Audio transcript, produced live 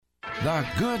The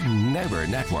Good Neighbor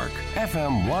Network,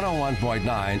 FM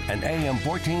 101.9 and AM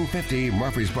 1450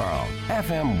 Murfreesboro,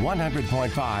 FM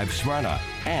 100.5 Smyrna,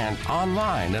 and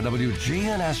online at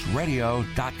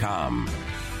WGNSradio.com.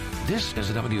 This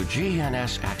is the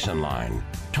WGNS Action Line,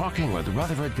 talking with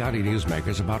Rutherford County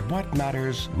newsmakers about what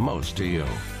matters most to you.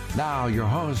 Now, your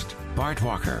host, Bart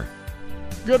Walker.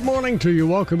 Good morning to you.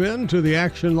 Welcome in to the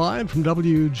Action Line from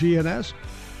WGNS.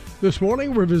 This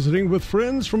morning, we're visiting with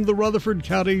friends from the Rutherford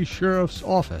County Sheriff's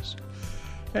Office.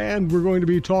 And we're going to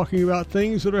be talking about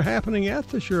things that are happening at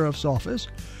the Sheriff's Office.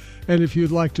 And if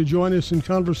you'd like to join us in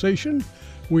conversation,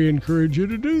 we encourage you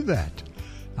to do that.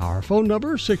 Our phone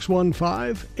number,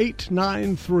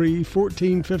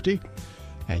 615-893-1450.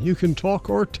 And you can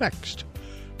talk or text,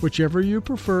 whichever you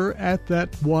prefer, at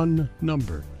that one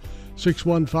number,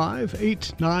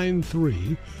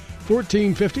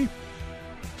 615-893-1450.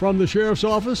 From the Sheriff's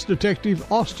Office, Detective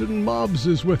Austin Mobbs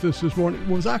is with us this morning.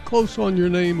 Was I close on your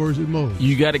name, or is it Mobbs?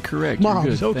 You got it correct.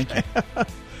 Mobbs, You're good. okay. Thank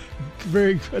you.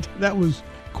 Very good. That was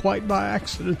quite by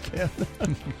accident then.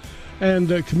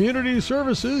 And Community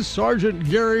Services, Sergeant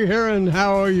Gary Herron.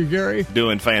 How are you, Gary?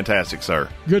 Doing fantastic, sir.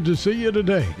 Good to see you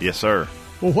today. Yes, sir.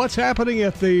 Well, what's happening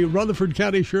at the Rutherford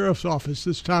County Sheriff's Office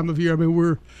this time of year? I mean,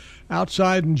 we're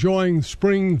outside enjoying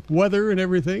spring weather and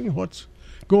everything. What's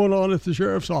going on at the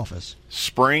Sheriff's Office?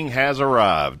 Spring has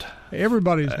arrived.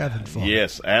 Everybody's having fun.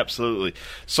 Yes, absolutely.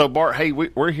 So, Bart, hey,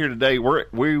 we're here today.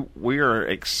 We are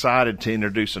excited to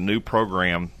introduce a new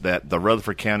program that the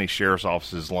Rutherford County Sheriff's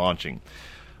Office is launching.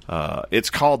 It's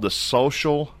called the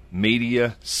Social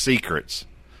Media Secrets.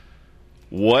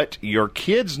 What your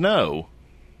kids know,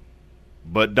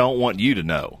 but don't want you to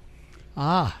know.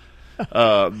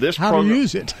 This How program, to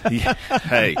use it.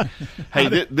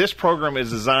 This program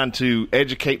is designed to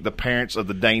educate the parents of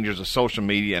the dangers of social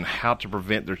media and how to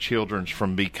prevent their children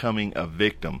from becoming a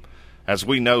victim. As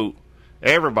we know,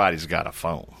 everybody's got a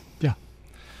phone. Yeah.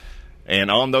 And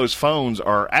on those phones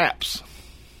are apps.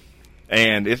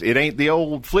 And it ain't the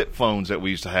old flip phones that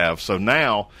we used to have. So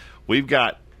now we've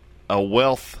got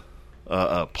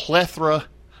a plethora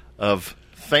of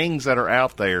things that are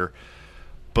out there,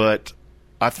 but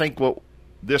I think what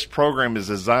this program is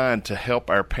designed to help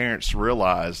our parents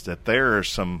realize that there are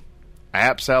some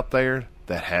apps out there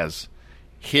that has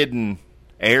hidden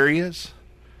areas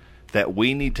that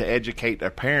we need to educate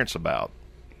our parents about,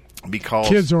 because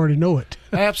Kids already know it.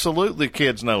 Absolutely,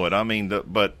 kids know it. I mean,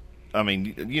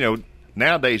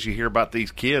 nowadays you hear about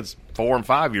these kids 4 and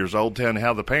 5 years old telling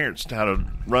how the parents how to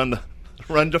run the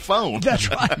phone. That's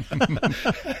right.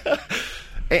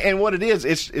 And what it is,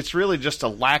 it's really just a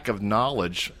lack of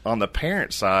knowledge on the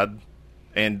parent side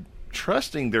and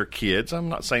trusting their kids. I'm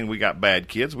not saying we got bad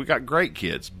kids. We got great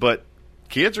kids. But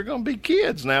kids are going to be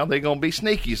kids now. They're going to be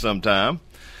sneaky sometime.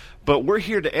 But we're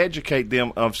here to educate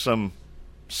them of some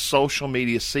social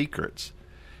media secrets.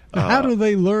 Now, how do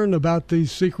they learn about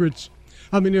these secrets?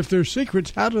 I mean, if they're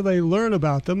secrets, how do they learn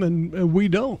about them and we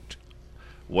don't?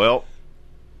 Well,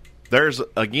 there's,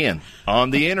 again,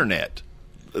 on the internet,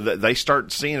 they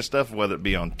start seeing stuff, whether it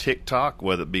be on TikTok,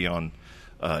 whether it be on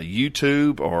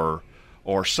YouTube, or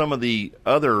some of the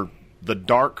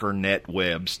darker net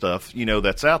web stuff,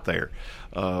 that's out there.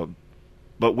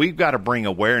 But we've got to bring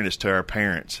awareness to our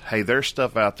parents. Hey, there's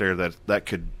stuff out there that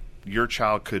your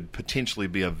child could potentially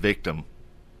be a victim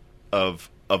of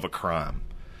a crime,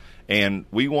 and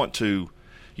we want to,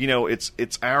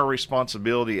 it's our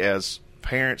responsibility as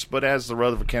parents, but as the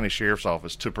Rutherford County Sheriff's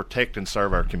Office, to protect and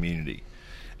serve our community.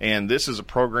 And this is a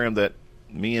program that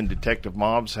me and Detective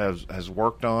Mobbs has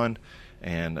worked on,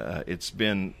 and it's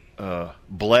been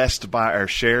blessed by our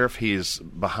sheriff. He is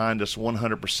behind us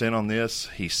 100% on this.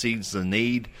 He sees the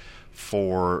need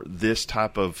for this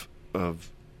type of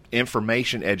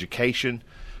information education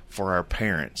for our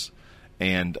parents,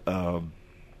 and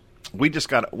we just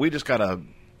got to,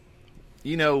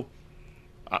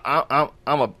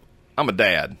 I'm a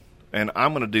dad, and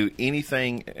I'm going to do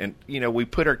anything. And we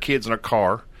put our kids in a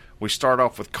car. We start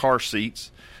off with car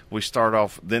seats.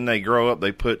 Then they grow up,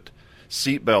 they put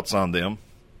seat belts on them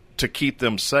to keep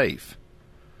them safe.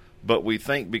 But we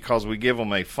think because we give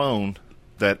them a phone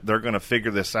that they're going to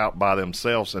figure this out by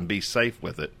themselves and be safe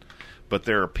with it. But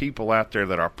there are people out there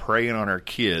that are preying on our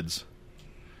kids,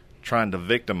 trying to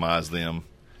victimize them,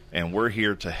 and we're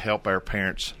here to help our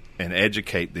parents and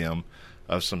educate them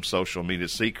of some social media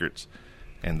secrets.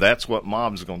 And that's what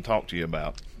Mom's going to talk to you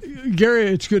about. Gary,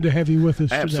 it's good to have you with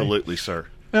us Absolutely, today.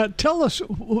 sir. Tell us,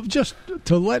 just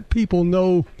to let people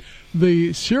know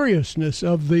the seriousness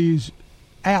of these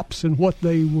apps and what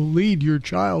they will lead your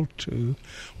child to,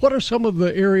 what are some of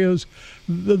the areas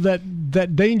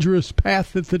that dangerous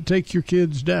path that take your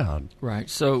kids down? Right.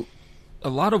 So a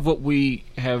lot of what we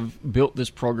have built this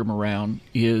program around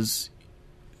is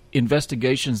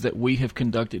investigations that we have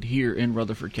conducted here in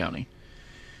Rutherford County.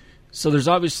 So there's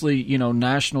obviously,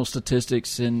 national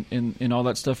statistics and all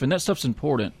that stuff, and that stuff's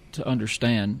important to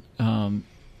understand.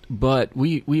 But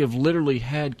we have literally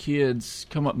had kids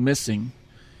come up missing,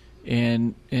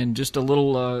 and just a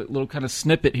little kind of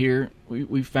snippet here,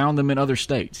 we found them in other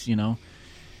states,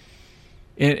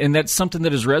 And that's something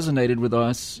that has resonated with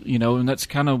us, and that's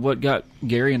kind of what got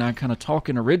Gary and I kind of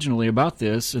talking originally about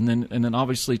this, and then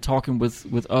obviously talking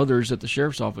with others at the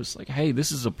sheriff's office, like, hey,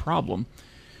 this is a problem.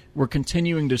 We're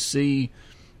continuing to see,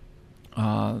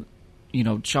 child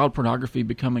pornography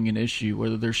becoming an issue,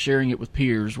 whether they're sharing it with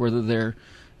peers, whether they're,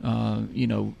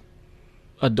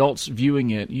 adults viewing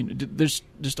it. There's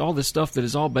just all this stuff that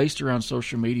is all based around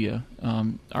social media.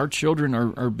 Our children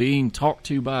are being talked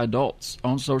to by adults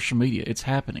on social media. It's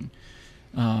happening.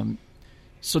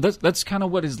 So that's kind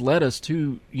of what has led us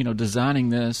to designing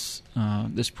this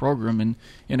program.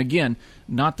 And again,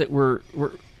 not that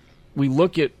we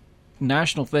look at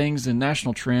national things and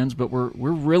national trends, but we're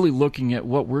really looking at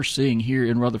what we're seeing here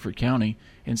in Rutherford County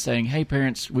and saying, hey,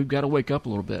 parents, we've got to wake up a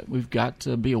little bit. We've got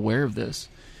to be aware of this.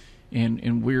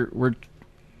 And we're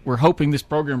hoping this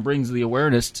program brings the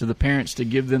awareness to the parents to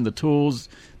give them the tools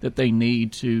that they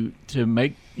need to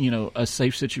make a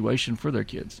safe situation for their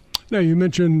kids. Now, you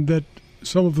mentioned that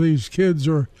some of these kids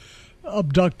are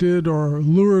abducted or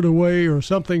lured away or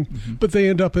something, but they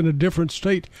end up in a different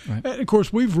state. Right. And of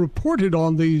course, we've reported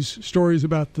on these stories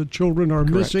about the children are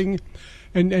missing,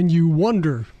 and you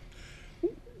wonder,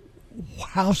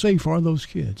 how safe are those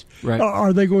kids? Right.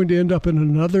 Are they going to end up in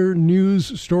another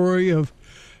news story of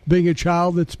being a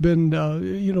child that's been,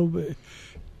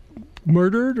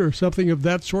 murdered or something of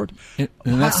that sort? And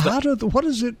that's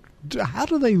how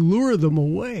do they lure them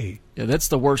away? Yeah, that's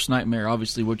the worst nightmare.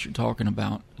 Obviously, what you're talking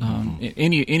about.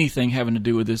 Anything having to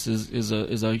do with this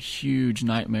is a huge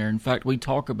nightmare. In fact, we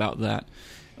talk about that.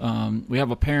 We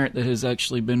have a parent that has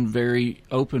actually been very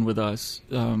open with us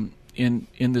in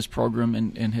this program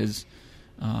and has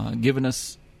given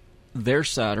us their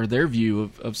side or their view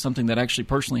of something that actually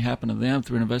personally happened to them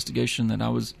through an investigation that I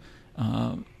was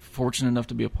fortunate enough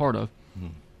to be a part of.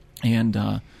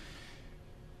 And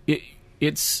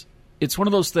it's one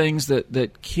of those things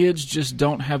that kids just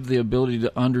don't have the ability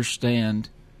to understand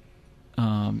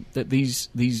that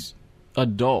these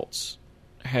adults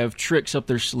have tricks up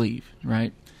their sleeve,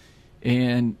 right?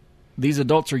 And these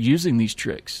adults are using these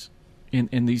tricks.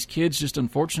 And these kids just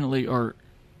unfortunately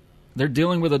they're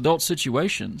dealing with adult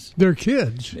situations. They're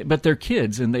kids. But they're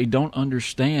kids, and they don't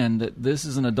understand that this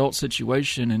is an adult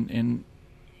situation. And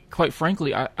quite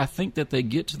frankly, I think that they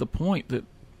get to the point that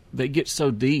they get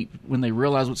so deep when they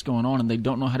realize what's going on and they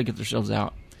don't know how to get themselves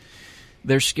out.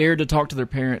 They're scared to talk to their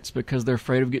parents because they're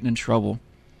afraid of getting in trouble.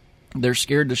 They're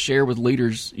scared to share with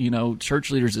leaders,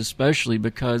 church leaders especially,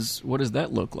 because what does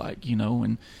that look like,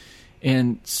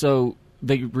 And so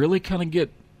they really kind of get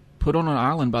put on an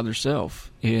island by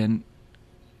themselves. And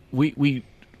we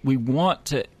want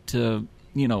to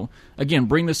again,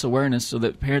 bring this awareness so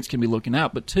that parents can be looking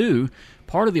out. But two,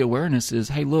 part of the awareness is,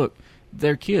 hey, look,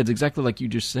 they're kids, exactly like you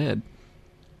just said.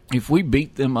 If we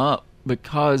beat them up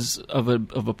because of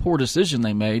a poor decision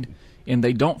they made, and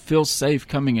they don't feel safe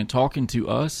coming and talking to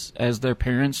us as their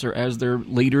parents or as their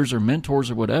leaders or mentors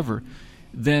or whatever,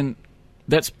 then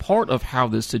that's part of how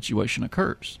this situation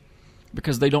occurs.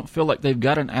 Because they don't feel like they've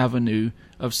got an avenue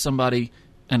of somebody,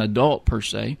 an adult per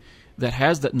se, that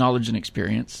has that knowledge and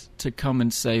experience to come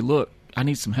and say, look, I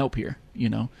need some help here,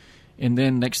 And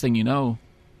then next thing you know,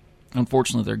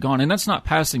 unfortunately, they're gone. And that's not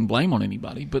passing blame on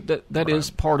anybody, but that right. is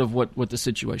part of what the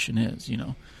situation is,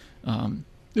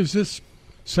 Is this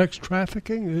sex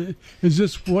trafficking? Is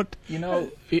this what...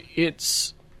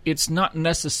 It's not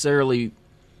necessarily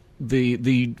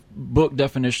the book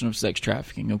definition of sex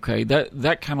trafficking, okay?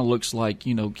 That kind of looks like,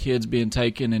 kids being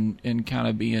taken and kind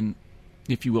of being,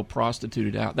 if you will,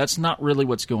 prostituted out. That's not really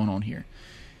what's going on here.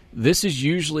 This is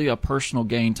usually a personal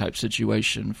gain type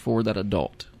situation for that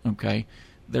adult, okay?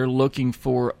 They're looking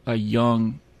for a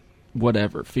young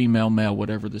whatever, female, male,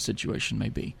 whatever the situation may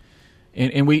be.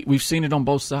 And we've seen it on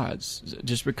both sides.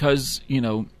 Just because,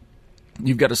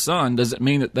 you've got a son doesn't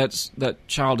mean that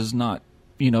child is not,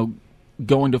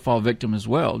 going to fall victim as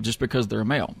well just because they're a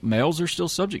male. Males are still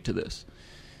subject to this.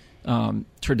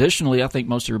 Traditionally, I think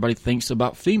most everybody thinks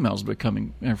about females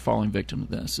becoming or falling victim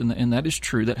to this, and that is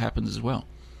true. That happens as well.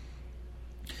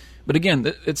 But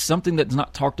again, it's something that's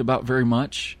not talked about very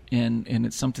much, and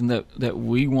it's something that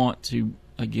we want to,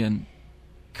 again,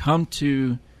 come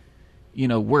to,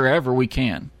 wherever we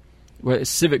can.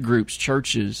 civic groups,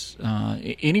 churches,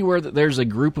 anywhere that there's a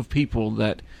group of people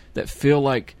that feel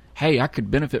like, hey, I could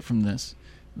benefit from this.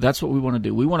 That's what we want to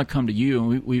do. We want to come to you,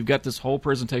 and we've got this whole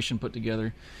presentation put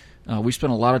together. We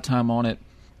spent a lot of time on it,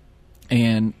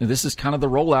 and this is kind of the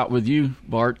rollout with you,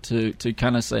 Bart, to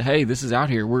kind of say, hey, this is out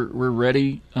here. We're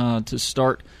ready to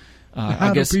start.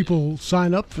 How do people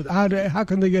sign up for that? How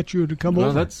can they get you to come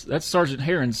over? That's Sergeant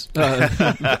Herron's.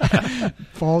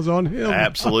 Falls on him.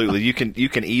 Absolutely. You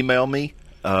can email me,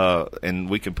 and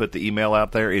we can put the email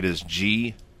out there. It is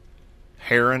G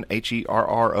Herron,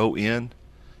 HERRON,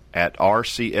 at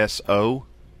rcsotn.org.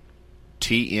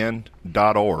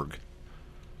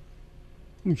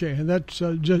 Okay, and that's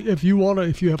just if you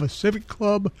have a civic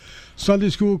club, Sunday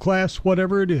school class,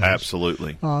 whatever it is.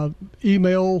 Absolutely.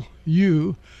 Email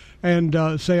you and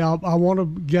say, I want to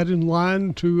get in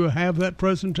line to have that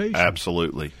presentation.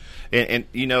 Absolutely. And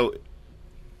you know,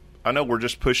 I know we're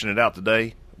just pushing it out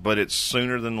today, but it's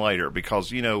sooner than later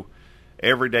because, you know,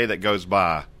 every day that goes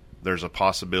by, there's a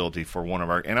possibility for one of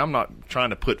our, and I'm not trying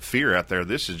to put fear out there.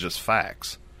 This is just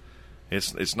facts.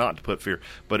 It's not to put fear,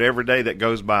 but every day that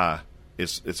goes by,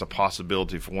 it's a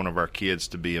possibility for one of our kids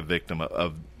to be a victim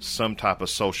of some type of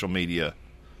social media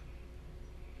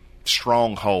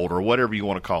stronghold or whatever you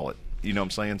want to call it. You know what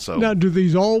I'm saying? So now, do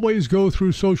these always go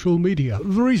through social media?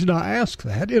 The reason I ask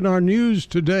that, in our news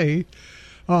today,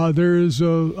 there is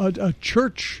a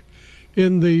church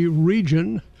in the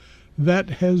region that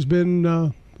has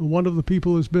been one of the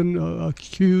people has been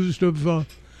accused of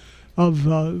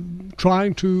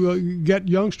trying to get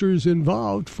youngsters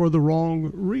involved for the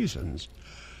wrong reasons.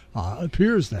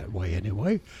 Appears that way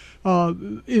anyway.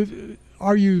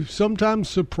 Are you sometimes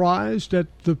surprised at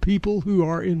the people who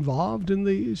are involved in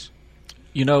these?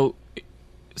 You know,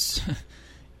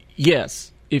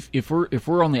 yes. If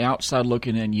we're on the outside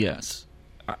looking in, yes.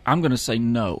 I'm going to say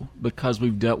no because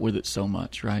we've dealt with it so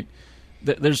much, right?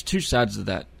 There's two sides of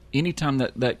that. Anytime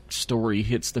that story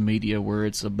hits the media, where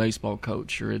it's a baseball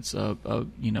coach or it's a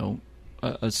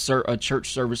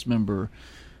church service member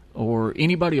or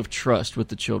anybody of trust with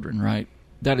the children, right?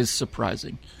 That is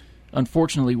surprising.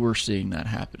 Unfortunately, we're seeing that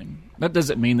happening. That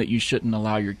doesn't mean that you shouldn't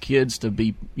allow your kids to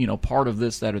be, part of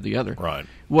this, that, or the other. Right.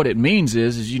 What it means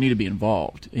is you need to be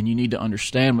involved and you need to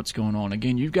understand what's going on.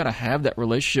 Again, you've got to have that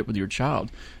relationship with your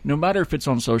child, no matter if it's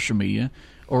on social media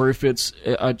or if it's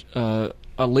a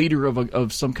leader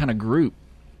of some kind of group.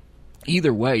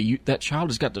 Either way, that child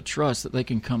has got to trust that they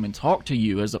can come and talk to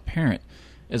you as a parent,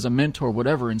 as a mentor,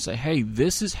 whatever, and say, hey,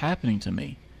 this is happening to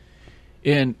me.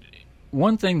 And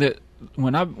one thing that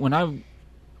when I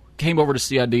came over to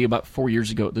CID about 4 years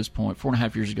ago at this point,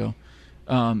 4.5 years ago,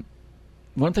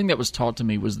 one thing that was taught to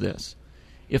me was this.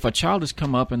 If a child has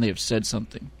come up and they have said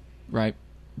something, right,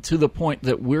 to the point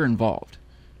that we're involved,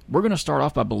 we're going to start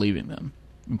off by believing them,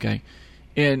 okay?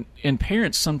 And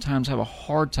parents sometimes have a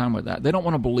hard time with that. They don't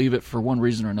want to believe it for one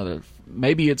reason or another.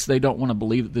 Maybe it's they don't want to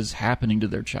believe that this is happening to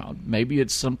their child. Maybe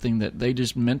it's something that they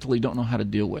just mentally don't know how to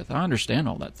deal with. I understand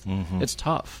all that. Mm-hmm. It's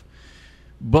tough.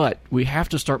 But we have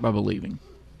to start by believing.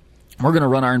 We're going to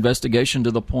run our investigation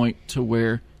to the point to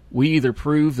where we either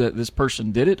prove that this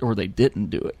person did it or they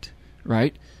didn't do it,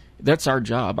 right? That's our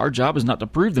job. Our job is not to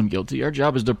prove them guilty. Our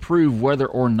job is to prove whether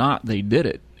or not they did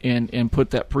it and put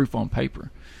that proof on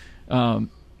paper.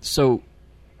 So,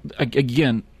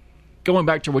 again, going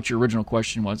back to what your original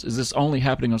question was, is this only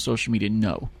happening on social media?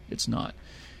 No, it's not.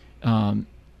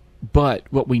 But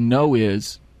what we know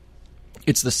is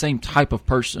it's the same type of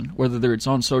person, whether it's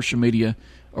on social media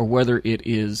or whether it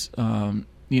is,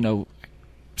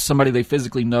 somebody they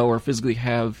physically know or physically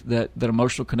have that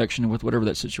emotional connection with, whatever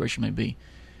that situation may be.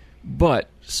 But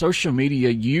social media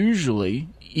usually,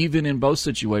 even in both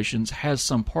situations, has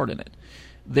some part in it.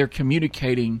 They're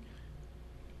communicating.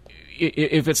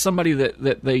 If it's somebody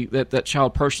that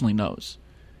child personally knows,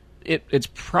 it's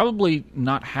probably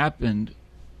not happened.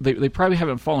 They probably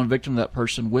haven't fallen victim to that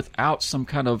person without some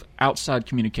kind of outside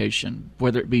communication,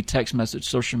 whether it be text message,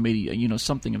 social media,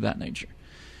 something of that nature.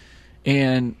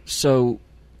 And so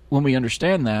when we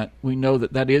understand that, we know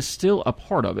that is still a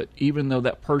part of it, even though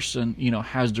that person,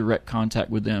 has direct contact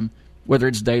with them, whether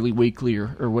it's daily, weekly,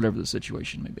 or whatever the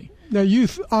situation may be. Now,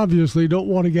 youth obviously don't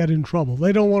want to get in trouble.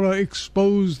 They don't want to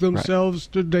expose themselves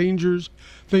to dangers,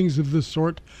 things of this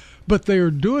sort, but they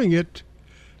are doing it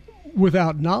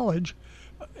without knowledge.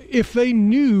 If they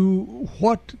knew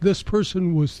what this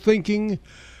person was thinking,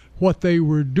 what they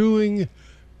were doing,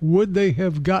 would they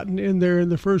have gotten in there in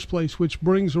the first place? Which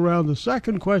brings around the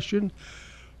second question.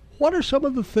 What are some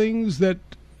of the things that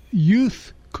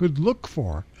youth could look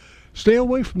for? Stay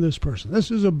away from this person.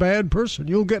 This is a bad person.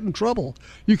 You'll get in trouble.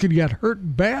 You could get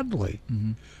hurt badly.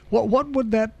 Mm-hmm. What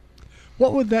would that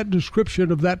what would that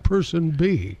description of that person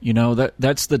be? You know,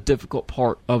 that's the difficult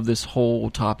part of this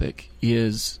whole topic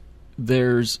is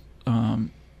there is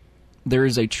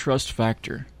a trust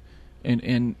factor,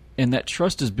 and that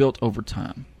trust is built over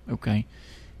time. Okay,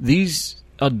 these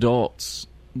adults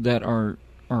that are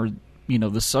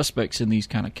the suspects in these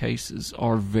kind of cases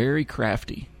are very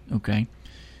crafty. Okay,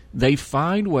 they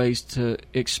find ways to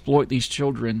exploit these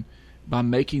children by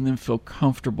making them feel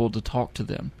comfortable to talk to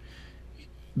them.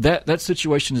 That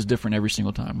situation is different every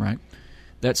single time, right?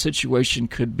 That situation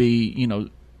could be,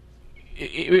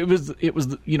 it was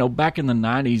back in the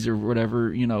 90s or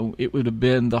whatever, it would have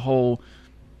been the whole,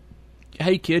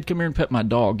 hey kid, come here and pet my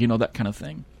dog, that kind of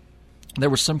thing. There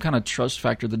was some kind of trust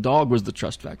factor. The dog was the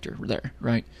trust factor there,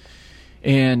 right?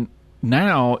 And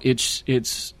now it's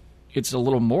a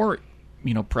little more,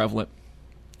 prevalent,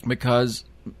 because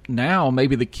now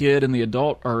maybe the kid and the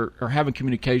adult are having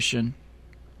communication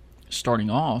starting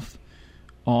off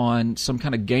on some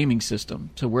kind of gaming system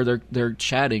to where they're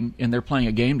chatting and they're playing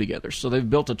a game together. So they've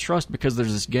built a trust because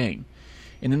there's this game.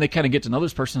 And then they kind of get to know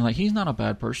this person like, he's not a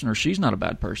bad person or she's not a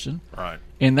bad person. Right.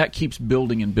 And that keeps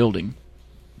building and building.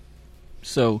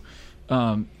 So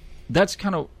that's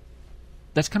kind of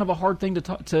a hard thing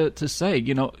to say.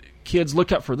 Kids,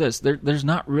 look out for this. There's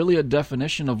not really a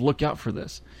definition of look out for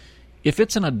this. If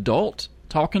it's an adult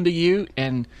talking to you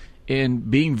and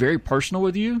being very personal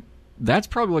with you, that's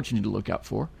probably what you need to look out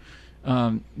for.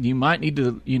 You might need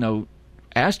to,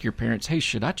 ask your parents, hey,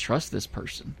 should I trust this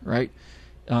person, right?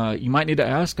 You might need to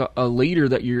ask a leader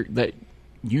that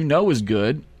is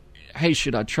good, hey,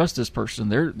 should I trust this person?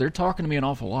 They're talking to me an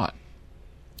awful lot.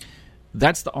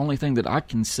 That's the only thing that I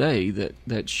can say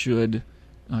that should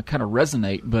kind of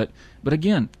resonate. But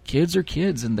again, kids are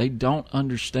kids, and they don't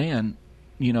understand,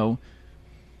 in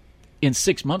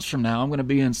 6 months from now, I'm going to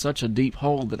be in such a deep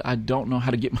hole that I don't know how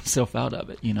to get myself out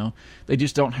of it. They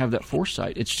just don't have that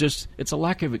foresight. It's a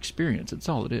lack of experience. That's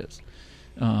all it is.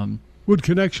 Would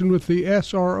connection with the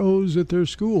SROs at their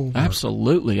school?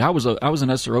 Absolutely. I was an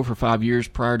SRO for 5 years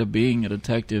prior to being a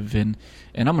detective, and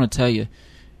I'm going to tell you,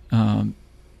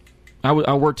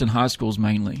 I worked in high schools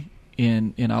mainly,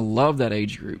 and I love that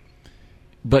age group.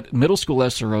 But middle school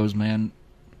SROs, man,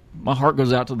 my heart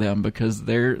goes out to them because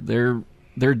they're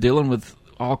dealing with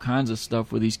all kinds of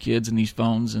stuff with these kids and these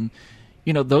phones, and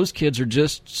those kids are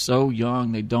just so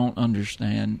young, they don't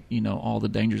understand all the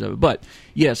dangers of it. But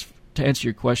yes, to answer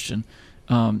your question,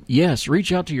 yes,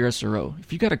 reach out to your SRO.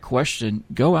 If you got a question,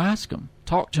 go ask them,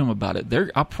 talk to them about it.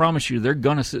 I promise you, they're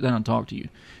gonna sit down and talk to you.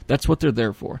 That's what they're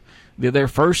there for. They're there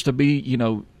first to be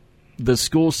the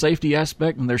school safety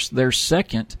aspect, and they're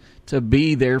second to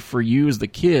be there for you as the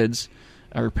kids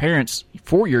or parents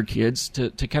for your kids to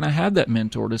kind of have that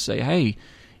mentor to say, hey,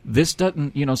 this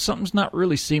doesn't, something's not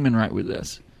really seeming right with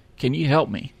this. Can you help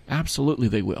me? Absolutely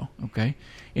they will, okay?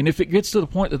 And if it gets to the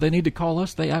point that they need to call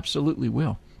us, they absolutely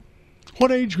will.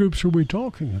 What age groups are we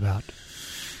talking about?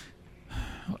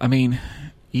 I mean,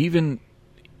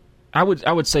 I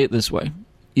would say it this way.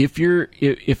 If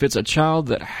it's a child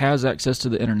that has access to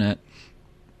the internet,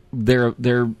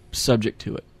 they're subject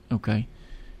to it, okay?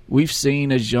 We've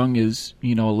seen as young as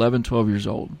 11, 12 years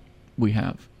old. We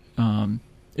have.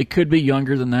 It could be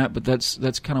younger than that, but that's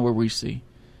kind of where we see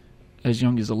as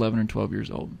young as 11 or 12 years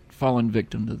old falling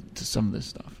victim to some of this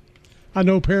stuff. I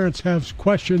know parents have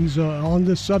questions on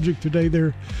this subject today.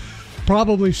 They're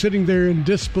probably sitting there in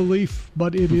disbelief,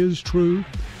 but it is true.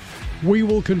 We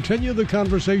will continue the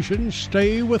conversation.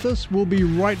 Stay with us. We'll be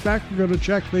right back. We're going to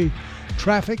check the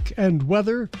traffic and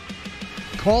weather.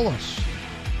 Call us.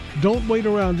 Don't wait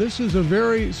around. This is a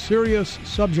very serious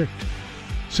subject.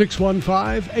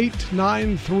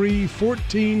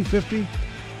 615-893-1450.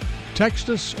 Text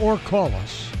us or call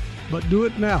us, but do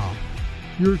it now.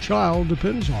 Your child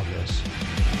depends on this.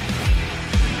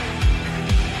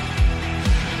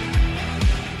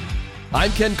 I'm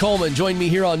Ken Coleman. Join me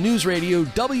here on News Radio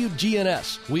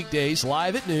WGNS, weekdays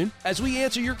live at noon, as we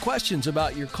answer your questions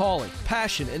about your calling,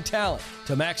 passion, and talent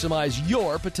to maximize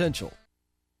your potential.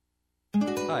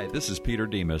 Hi, this is Peter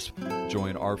Demas.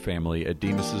 Join our family at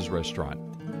Demas's Restaurant.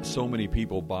 So many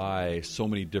people buy so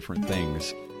many different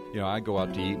things. I go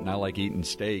out to eat, and I like eating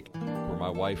steak, where my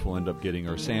wife will end up getting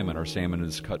our salmon. Our salmon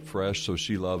is cut fresh, so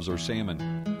she loves our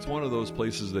salmon. It's one of those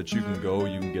places that you can go,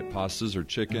 you can get pastas or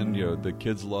chicken. The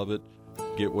kids love it.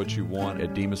 Get what you want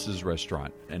at Demas's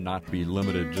Restaurant and not be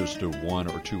limited just to one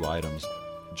or two items.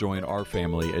 Join our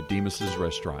family at Demas's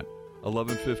Restaurant,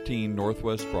 1115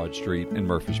 Northwest Broad Street in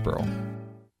Murfreesboro.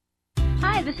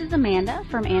 Hi, this is Amanda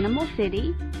from Animal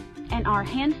City, and our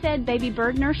hand-fed baby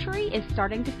bird nursery is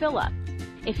starting to fill up.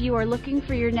 If you are looking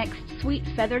for your next sweet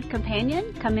feathered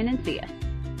companion, come in and see us.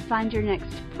 find your next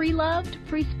pre-loved,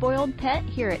 pre-spoiled pet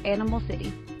here at Animal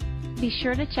City. Be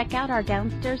sure to check out our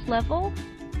downstairs level.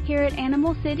 Here at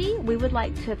Animal City, we would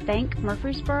like to thank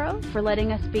Murfreesboro for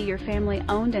letting us be your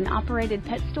family-owned and operated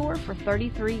pet store for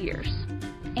 33 years.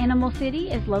 Animal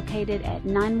City is located at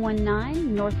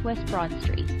 919 Northwest Broad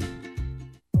Street.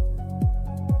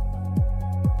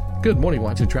 Good morning.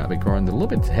 Watching traffic running a little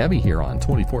bit heavy here on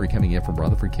 24 coming in from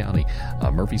Rutherford County.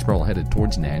 Murfreesboro headed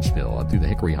towards Nashville through the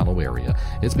Hickory Hollow area.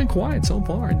 It's been quiet so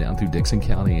far down through Dixon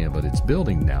County, but it's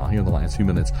building now here in the last few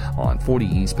minutes on 40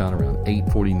 eastbound around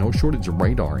 840. No shortage of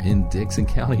radar in Dixon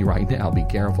County right now. Be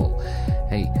careful.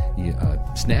 Hey,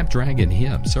 Snapdragon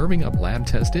Hemp, serving up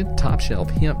lab-tested,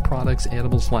 top-shelf hemp products,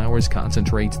 edibles, flowers,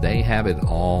 concentrates. They have it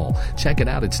all. Check it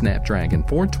out at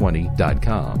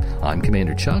snapdragon420.com. I'm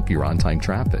Commander Chuck. You're on-time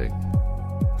traffic.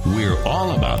 We're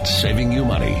all about saving you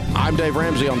money. I'm Dave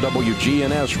Ramsey on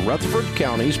WGNS, Rutherford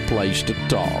County's place to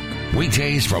talk.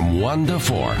 Weekdays from 1 to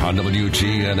 4 on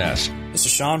WGNS. This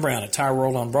is Sean Brown at Tire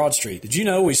World on Broad Street. Did you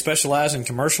know we specialize in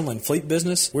commercial and fleet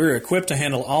business? We're equipped to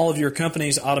handle all of your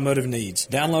company's automotive needs.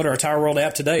 Download our Tire World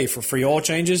app today for free oil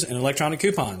changes and electronic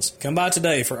coupons. Come by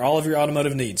today for all of your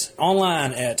automotive needs.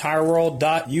 Online at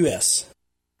tireworld.us.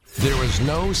 There is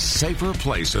no safer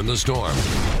place in the storm.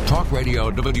 Talk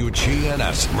Radio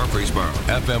WGNS Murfreesboro,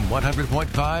 FM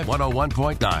 100.5,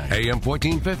 101.9, AM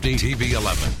 1450, TV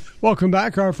 11. Welcome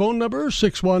back. Our phone number,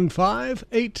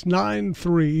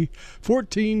 615-893-1450.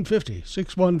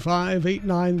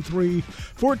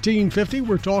 615-893-1450.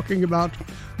 We're talking about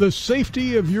the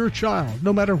safety of your child,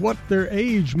 no matter what their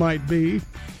age might be,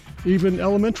 even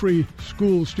elementary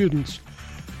school students,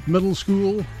 middle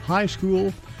school, high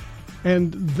school,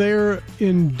 and they're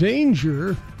in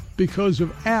danger because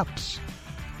of apps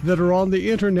that are on the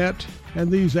internet,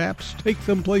 and these apps take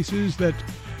them places that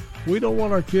we don't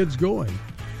want our kids going.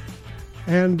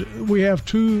 And we have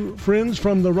two friends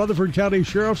from the Rutherford County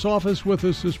Sheriff's Office with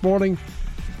us this morning,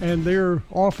 and they're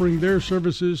offering their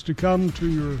services to come to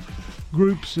your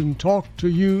groups and talk to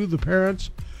you, the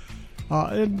parents,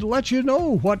 and let you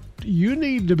know what you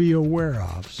need to be aware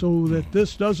of so that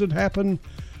this doesn't happen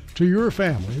to your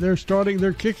family. They're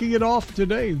kicking it off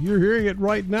today. You're hearing it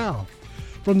right now.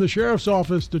 From the Sheriff's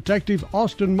Office, Detective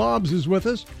Austin Mobbs is with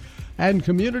us, and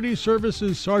Community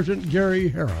Services Sergeant Gary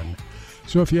Heron.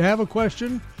 So if you have a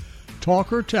question,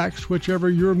 talk or text, whichever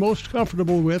you're most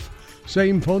comfortable with.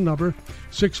 Same phone number,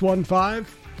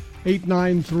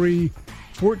 615-893-1450.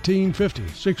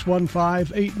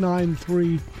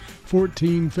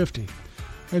 615-893-1450.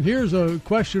 And here's a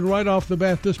question right off the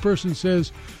bat. This person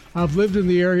says, I've lived in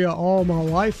the area all my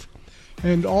life,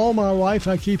 and all my life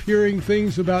I keep hearing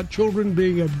things about children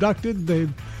being abducted. They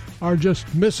are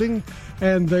just missing,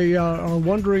 and they are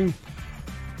wondering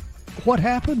what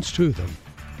happens to them.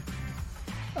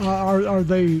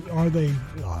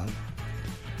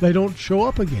 They don't show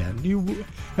up again.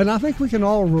 And I think we can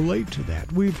all relate to that.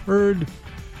 We've heard,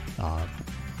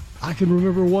 I can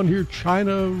remember one here,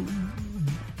 China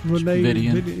Renee.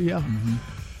 Yeah. Mm-hmm.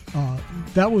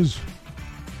 That was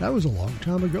a long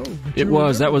time ago. It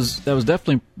was. That was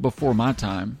definitely before my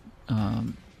time.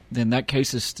 Then that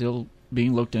case is still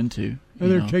being looked into.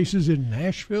 And there are cases in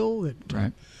Nashville that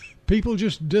right. People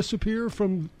just disappear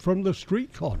from the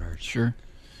street corners. Sure.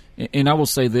 And I will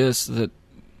say this, that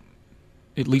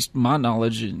at least my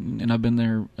knowledge, and I've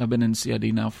been in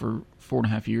CID now for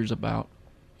 4.5 years about,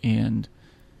 and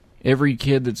every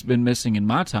kid that's been missing in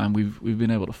my time, we've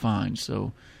been able to find.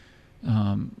 So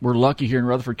we're lucky here in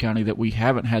Rutherford County that we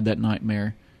haven't had that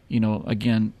nightmare,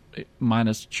 again,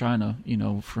 minus China,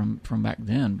 from back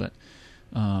then. But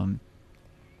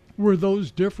were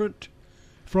those different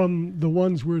from the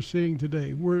ones we're seeing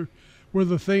today? Were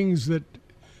the things that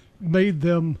made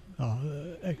them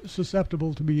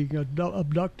susceptible to being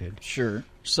abducted? Sure.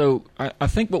 So I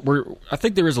think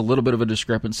there is a little bit of a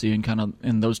discrepancy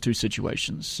in those two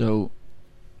situations. So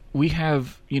we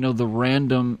have the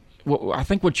random. I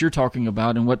think what you're talking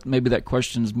about, and what maybe that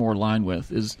question is more aligned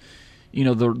with, is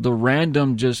the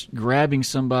random just grabbing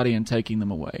somebody and taking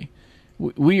them away.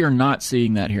 We are not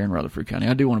seeing that here in Rutherford County.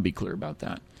 I do want to be clear about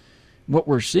that. What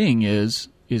we're seeing is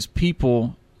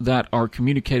people that are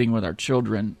communicating with our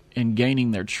children and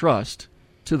gaining their trust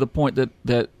to the point that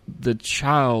the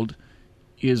child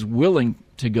is willing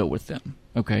to go with them.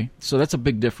 Okay, so that's a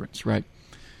big difference, right?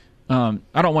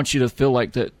 I don't want you to feel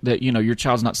like that your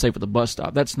child's not safe at the bus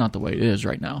stop. That's not the way it is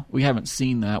right now. We haven't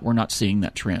seen that. We're not seeing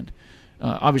that trend.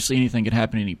 Obviously, anything could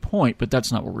happen at any point, but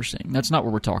that's not what we're seeing. That's not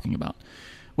what we're talking about.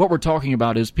 What we're talking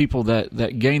about is people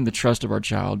that gain the trust of our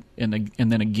child, and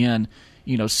then again,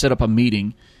 set up a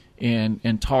meeting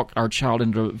and talk our child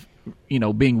into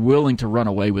being willing to run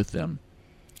away with them.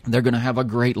 they're going to have a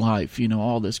great life,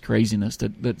 all this craziness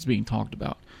that's being talked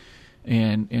about.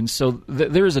 And so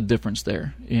there is a difference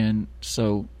there. And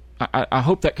so I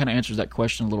hope that kind of answers that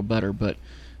question a little better. But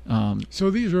so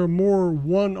these are more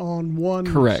one-on-one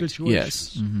situations.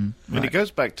 Yes. Mm-hmm. And right. It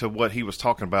goes back to what he was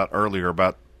talking about earlier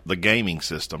about the gaming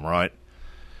system, right?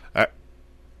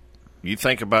 You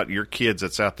think about your kids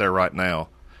that's out there right now.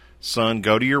 Son,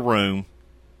 go to your room,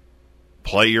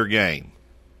 play your game.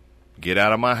 Get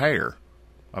out of my hair.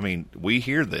 I mean, we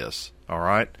hear this, all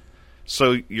right?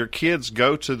 So your kids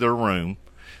go to their room,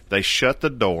 they shut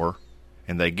the door,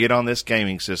 and they get on this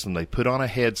gaming system. They put on a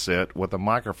headset with a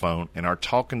microphone and are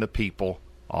talking to people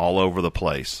all over the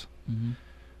place. Mm-hmm.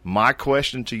 My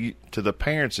question to the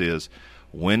parents is,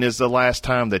 when is the last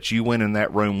time that you went in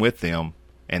that room with them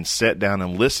and sat down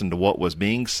and listened to what was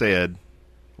being said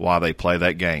while they play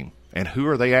that game? And who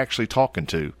are they actually talking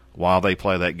to while they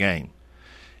play that game?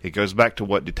 It goes back to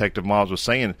what Detective Miles was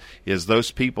saying, is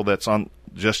those people that's on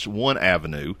just one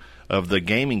avenue of the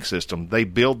gaming system, they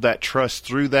build that trust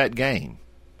through that game.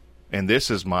 And this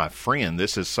is my friend.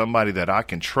 This is somebody that I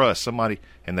can trust, somebody,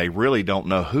 and they really don't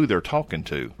know who they're talking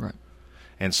to. Right.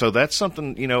 And so that's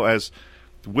something, as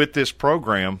with this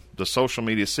program, the Social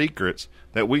Media Secrets,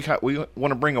 that we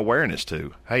want to bring awareness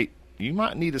to. Hey, you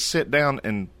might need to sit down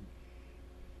and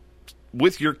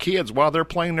with your kids while they're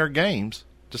playing their games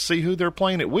to see who they're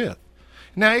playing it with.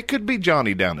 Now, it could be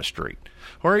Johnny down the street,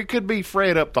 or it could be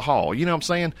Fred up the hall, you know what I'm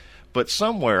saying? But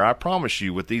somewhere, I promise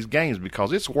you, with these games,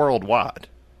 because it's worldwide.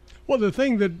 Well, the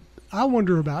thing that I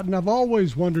wonder about, and I've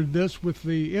always wondered this with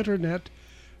the Internet,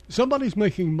 somebody's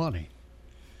making money.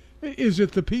 Is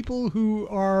it the people who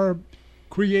are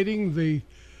creating the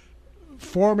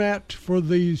format for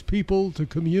these people to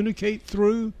communicate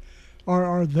through?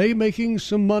 Are they making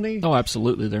some money? Oh,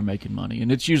 absolutely, they're making money,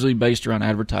 and it's usually based around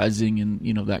advertising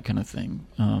and that kind of thing.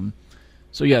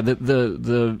 So yeah,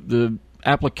 the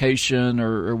application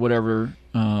or whatever,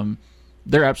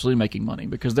 they're absolutely making money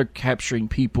because they're capturing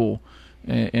people,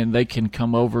 and they can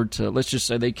come over to, let's just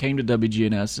say they came to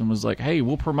WGNS and was like, hey,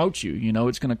 we'll promote you.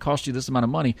 It's going to cost you this amount of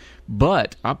money,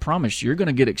 but I promise you're going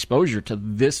to get exposure to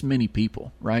this many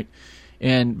people, right?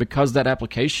 And because that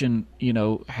application,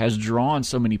 has drawn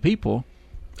so many people,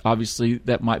 obviously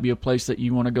that might be a place that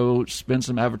you want to go spend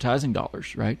some advertising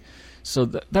dollars, right? So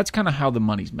that's kind of how the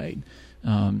money's made.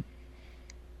 I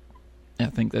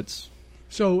think that's...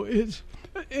 So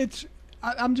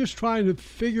I'm just trying to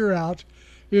figure out,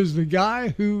 is the guy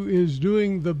who is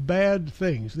doing the bad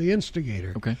things, the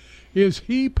instigator, okay, is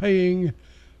he paying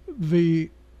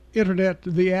the Internet,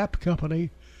 the app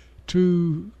company,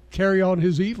 to carry on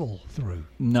his evil through?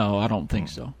 No, I don't think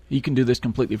so. You can do this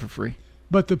completely for free.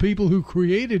 But the people who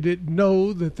created it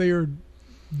know that they are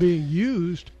being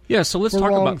used. Yeah, so let's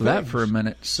talk about things. that for a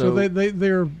minute. So they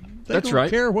that's don't right.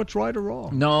 care what's right or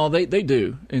wrong. No, they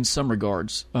do in some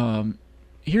regards.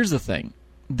 Here's the thing.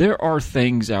 There are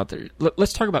things out there.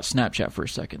 Let's talk about Snapchat for a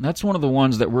second. That's one of the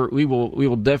ones that we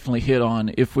will definitely hit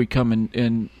on if we come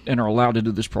and are allowed to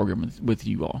do this program with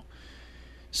you all.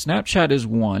 Snapchat is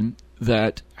one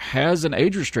that has an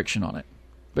age restriction on it.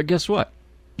 But guess what?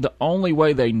 The only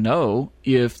way they know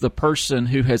if the person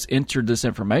who has entered this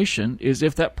information is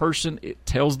if that person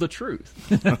tells the truth.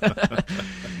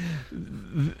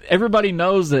 Everybody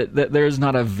knows that there's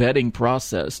not a vetting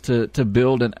process to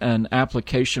build an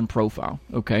application profile,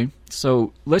 okay?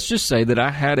 So let's just say that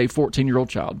I had a 14-year-old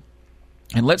child,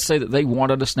 and let's say that they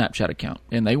wanted a Snapchat account,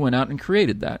 and they went out and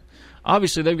created that.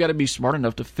 Obviously, they've got to be smart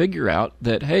enough to figure out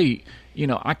that, hey,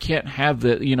 I can't have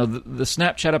the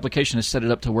Snapchat application is set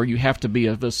it up to where you have to be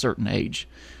of a certain age.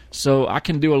 So I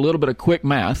can do a little bit of quick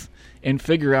math and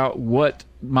figure out what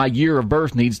my year of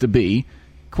birth needs to be,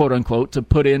 quote unquote, to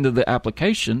put into the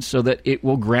application so that it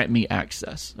will grant me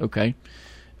access. Okay.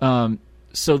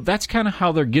 So that's kind of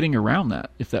how they're getting around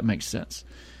that, if that makes sense.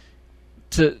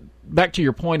 Back to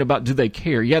your point about, do they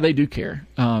care? Yeah, they do care.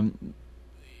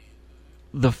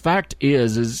 The fact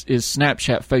is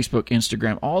Snapchat, Facebook,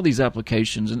 Instagram, all these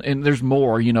applications, and there's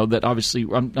more, that obviously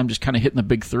I'm just kind of hitting the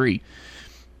big three.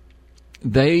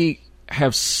 They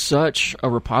have such a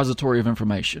repository of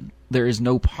information. There is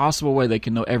no possible way they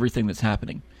can know everything that's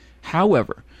happening.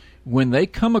 However, when they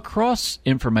come across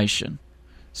information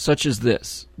such as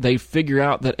this, they figure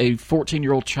out that a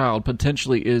 14-year-old child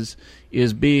potentially is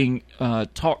being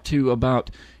talked to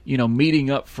about, meeting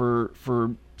up for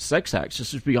sex acts,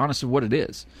 just to be honest with what it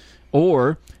is.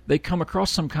 Or they come across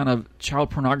some kind of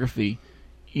child pornography,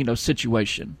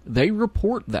 situation. They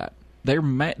report that.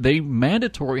 They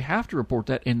mandatory have to report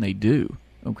that, and they do.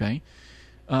 Okay?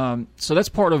 So that's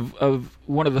part of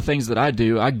one of the things that I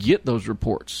do. I get those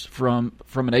reports from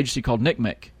an agency called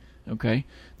NCMEC. okay?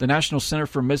 The National Center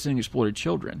for Missing and Exploited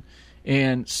Children.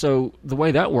 And so the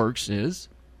way that works is,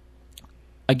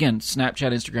 again,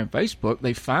 Snapchat, Instagram, Facebook,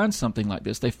 they find something like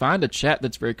this. They find a chat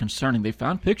that's very concerning. They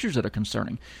find pictures that are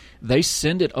concerning. They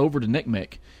send it over to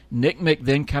NCMEC. NCMEC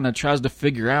then kind of tries to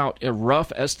figure out a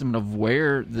rough estimate of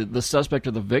where the suspect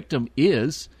or the victim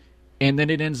is, and then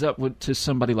it ends up to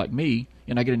somebody like me,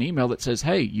 and I get an email that says,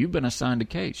 hey, you've been assigned a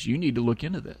case. You need to look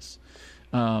into this.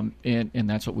 And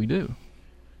that's what we do.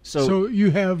 So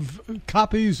you have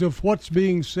copies of what's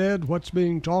being said, what's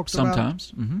being talked about?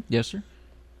 Sometimes. Mm-hmm. Yes, sir.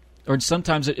 Or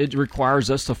sometimes it requires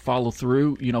us to follow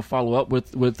through, follow up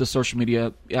with the social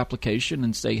media application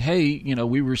and say, hey,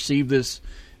 we received this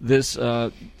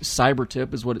cyber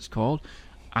tip is what it's called.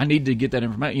 I need to get that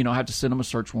information. I have to send them a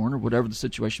search warrant or whatever the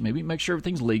situation may be. Make sure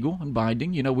everything's legal and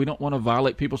binding. We don't want to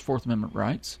violate people's Fourth Amendment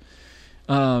rights.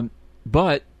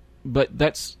 But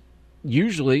that's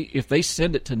usually, if they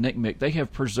send it to NCMEC, they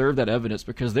have preserved that evidence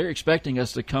because they're expecting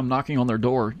us to come knocking on their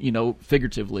door,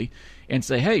 figuratively, and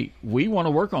say, hey, we want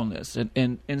to work on this.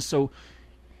 And so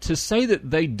to say that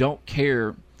they don't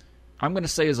care, I'm going to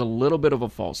say is a little bit of a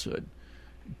falsehood.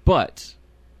 But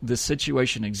the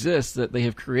situation exists that they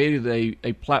have created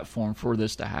a platform for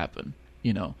this to happen,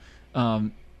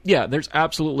 Yeah, there's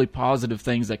absolutely positive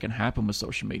things that can happen with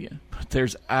social media, but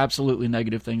there's absolutely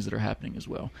negative things that are happening as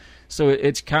well. So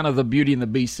it's kind of the Beauty and the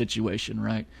Beast situation,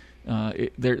 right?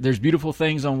 There's beautiful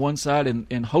things on one side,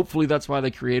 and hopefully that's why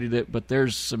they created it, but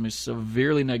there's some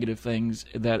severely negative things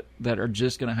that are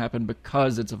just going to happen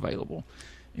because it's available,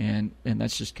 and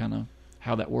that's just kind of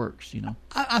how that works,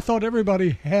 I thought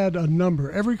everybody had a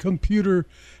number. Every computer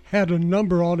had a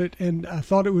number on it, and I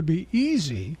thought it would be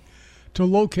easy to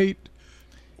locate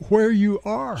where you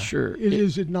are. Sure.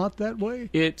 Is it not that way?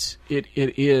 It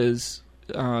is.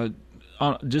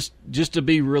 Just to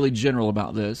be really general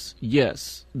about this,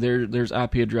 yes, there's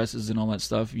IP addresses and all that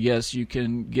stuff. Yes, you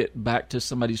can get back to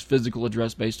somebody's physical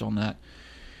address based on that.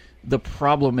 The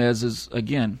problem is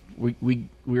again,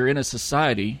 we're in a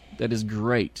society that is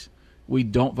great. We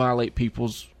don't violate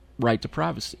people's right to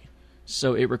privacy.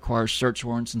 So it requires search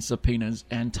warrants and subpoenas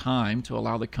and time to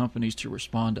allow the companies to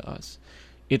respond to us.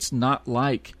 It's not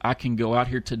like I can go out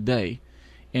here today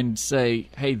and say,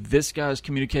 hey, this guy's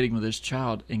communicating with this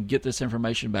child and get this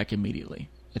information back immediately.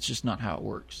 It's just not how it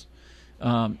works.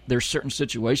 There's certain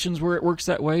situations where it works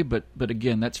that way, but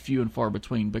again, that's few and far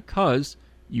between because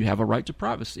you have a right to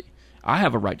privacy. I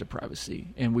have a right to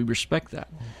privacy, and we respect that.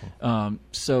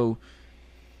 So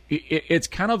it's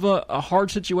kind of a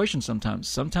hard situation sometimes.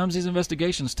 Sometimes these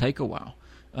investigations take a while.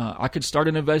 I could start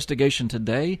an investigation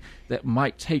today that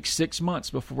might take 6 months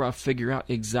before I figure out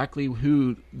exactly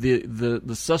who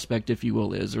the suspect, if you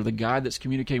will, is, or the guy that's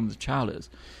communicating with the child is.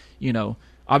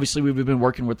 Obviously we've been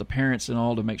working with the parents and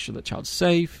all to make sure the child's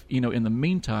safe, in the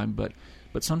meantime, but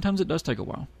sometimes it does take a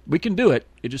while. We can do it.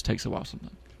 It just takes a while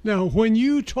sometimes. Now, when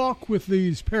you talk with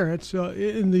these parents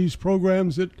in these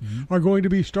programs that are going to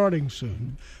be starting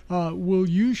soon, will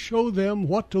you show them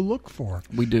what to look for?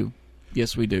 We do.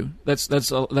 Yes, we do. That's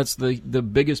the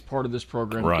biggest part of this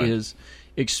program, right, is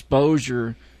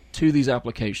exposure to these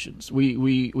applications.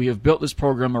 We have built this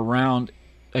program around,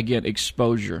 again,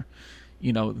 exposure.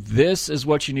 This is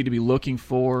what you need to be looking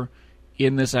for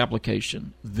in this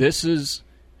application. This is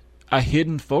a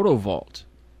hidden photo vault,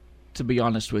 to be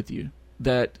honest with you,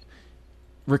 that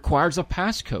requires a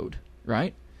passcode,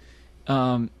 right?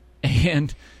 And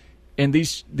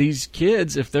these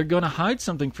kids, if they're going to hide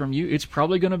something from you, it's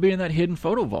probably going to be in that hidden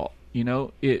photo vault, in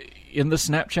the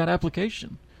Snapchat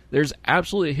application. There's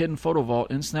absolutely a hidden photo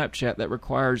vault in Snapchat that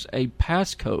requires a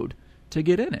passcode to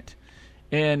get in it.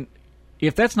 And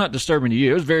if that's not disturbing to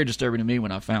you, it was very disturbing to me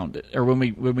when I found it, or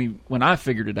when I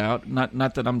figured it out.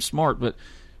 Not that I'm smart, but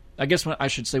I guess when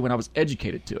I was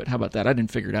educated to it. How about that? I didn't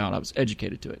figure it out. I was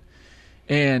educated to it.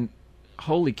 And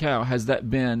holy cow, has that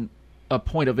been a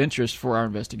point of interest for our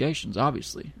investigations,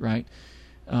 obviously, right?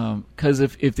 Because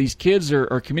if these kids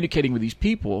are communicating with these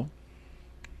people,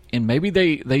 and maybe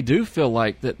they do feel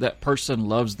like that person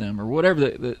loves them or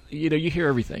whatever, you hear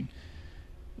everything,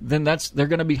 then they're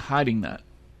going to be hiding that.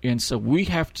 And so we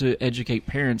have to educate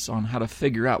parents on how to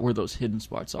figure out where those hidden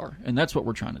spots are, and that's what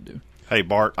we're trying to do. Hey,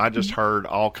 Bart, I just heard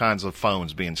all kinds of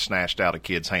phones being snatched out of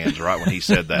kids' hands right when he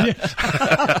said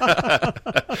that.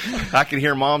 I can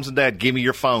hear moms and dad, give me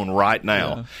your phone right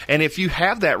now. Yeah. And if you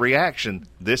have that reaction,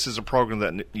 this is a program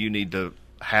that you need to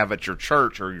have at your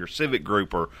church or your civic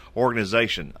group or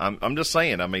organization. I'm just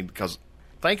saying, because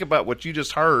think about what you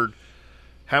just heard.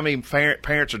 How many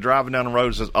parents are driving down the road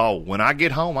and says, oh, when I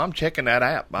get home, I'm checking that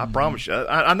app. I promise you.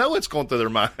 I know it's going through their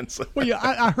minds. Well, yeah,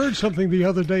 I heard something the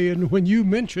other day, and when you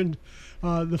mentioned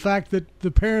The fact that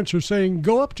the parents are saying,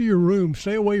 go up to your room,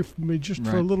 stay away from me just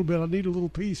for a little bit. I need a little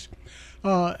peace.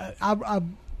 I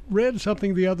read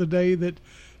something the other day that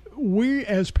we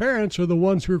as parents are the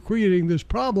ones who are creating these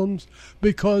problems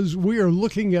because we are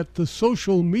looking at the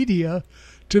social media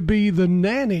to be the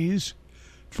nannies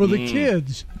for the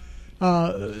kids.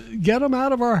 Get them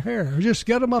out of our hair. Just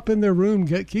get them up in their room.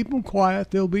 Keep them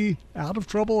quiet. They'll be out of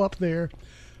trouble up there.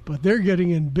 But they're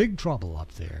getting in big trouble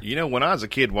up there. You know, when I was a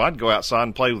kid, I'd go outside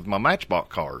and play with my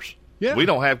Matchbox cars. Yeah. We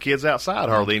don't have kids outside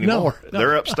hardly anymore. No.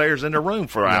 They're upstairs in their room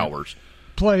for hours.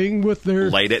 Playing with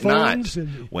their late at phones night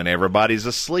when everybody's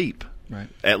asleep. Right.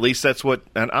 At least that's what.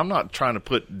 And I'm not trying to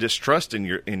put distrust in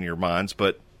your minds,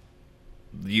 but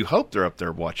you hope they're up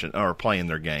there watching or playing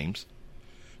their games.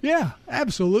 Yeah,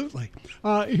 absolutely.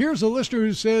 Here's a listener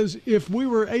who says, if we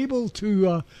were able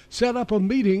to set up a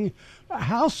meeting,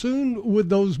 how soon would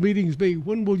those meetings be?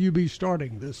 When will you be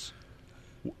starting this?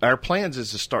 Our plans is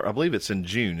to start. I believe it's in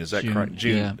June. Is that correct?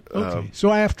 June. Yeah. Okay.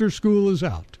 So after school is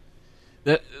out.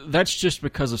 That's just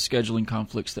because of scheduling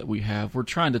conflicts that we have. We're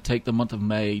trying to take the month of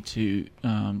May to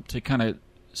kind of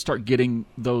start getting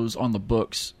those on the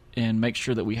books and make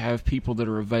sure that we have people that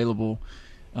are available.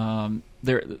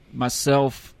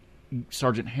 Myself,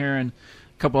 Sergeant Heron,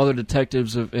 a couple other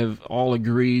detectives have all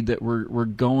agreed that we're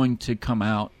going to come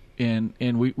out, and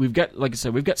we've got, like I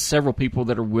said, we've got several people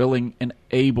that are willing and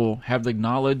able, have the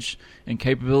knowledge and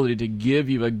capability to give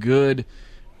you a good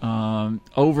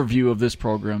overview of this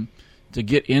program, to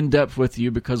get in depth with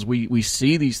you, because we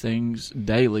see these things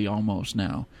daily almost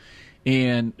now,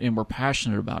 and we're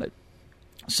passionate about it.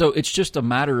 So it's just a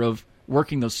matter of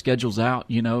working those schedules out.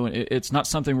 You know, it's not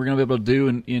something we're going to be able to do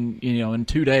in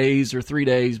 2 days or 3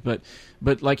 days. But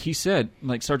like he said,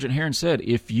 like Sergeant Heron said,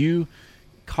 if you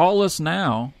call us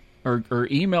now or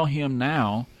email him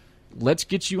now, let's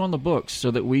get you on the books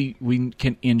so that we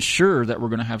can ensure that we're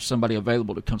going to have somebody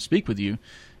available to come speak with you.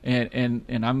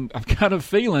 And I'm kind of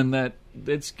feeling that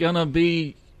it's going to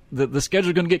be the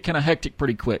schedule's going to get kind of hectic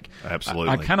pretty quick. Absolutely.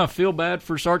 I kind of feel bad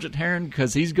for Sergeant Heron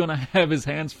because he's going to have his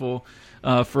hands full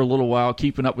for a little while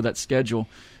keeping up with that schedule.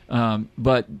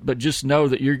 But just know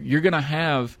that you're going to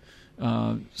have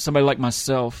somebody like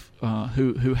myself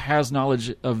who has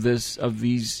knowledge of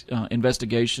these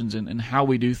investigations and how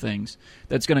we do things,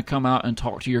 that's going to come out and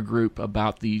talk to your group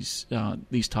about these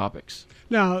topics.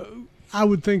 Now, I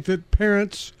would think that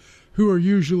parents who are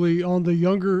usually on the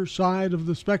younger side of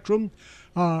the spectrum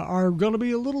are going to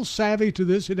be a little savvy to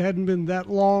this. It hadn't been that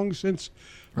long since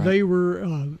they were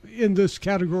in this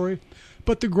category.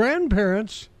 But the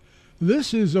grandparents,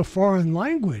 this is a foreign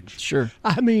language. Sure.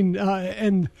 I mean,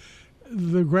 and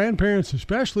the grandparents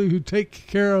especially who take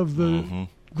care of the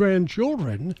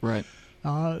grandchildren. Right.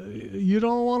 You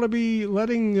don't want to be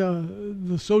letting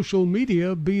the social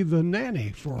media be the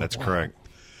nanny for a while. That's correct.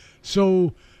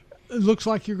 So it looks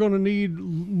like you're going to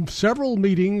need several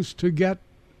meetings to get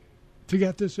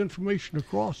this information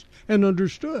across and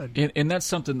understood. And that's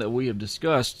something that we have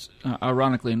discussed,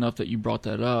 ironically enough that you brought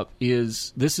that up,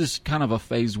 is this is kind of a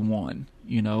phase one,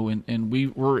 you know,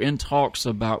 and we're in talks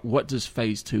about what does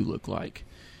phase two look like.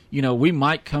 You know, we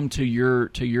might come to your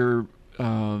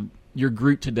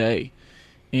group today,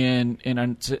 and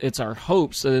it's our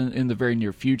hopes in the very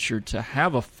near future to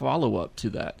have a follow-up to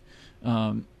that.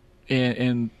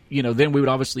 And you know, then we would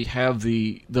obviously have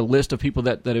the list of people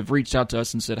that have reached out to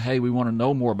us and said, hey, we want to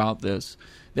know more about this,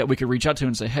 that we could reach out to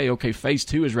and say, hey, okay, phase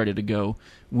two is ready to go.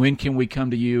 When can we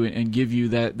come to you and give you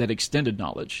that extended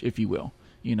knowledge, if you will,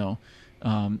 you know?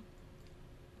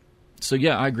 So,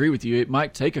 yeah, I agree with you. It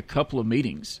might take a couple of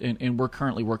meetings, and we're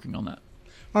currently working on that.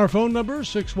 Our phone number,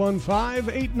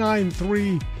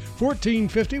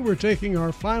 615-893-1450. We're taking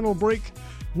our final break.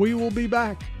 We will be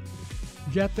back.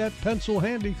 Get that pencil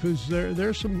handy because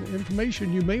there's some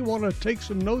information you may want to take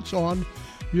some notes on.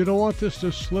 You don't want this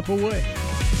to slip away.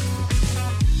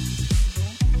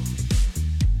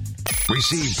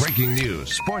 Receive breaking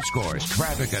news, sports scores,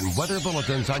 traffic, and weather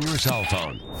bulletins on your cell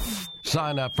phone.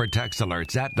 Sign up for text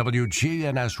alerts at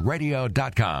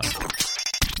WGNSradio.com.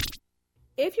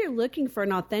 If you're looking for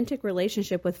an authentic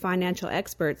relationship with financial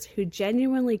experts who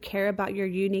genuinely care about your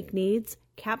unique needs,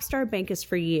 Capstar Bank is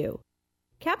for you.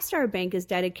 Capstar Bank is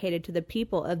dedicated to the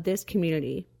people of this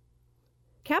community.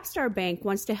 Capstar Bank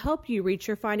wants to help you reach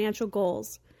your financial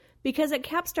goals because at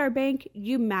Capstar Bank,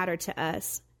 you matter to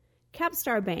us.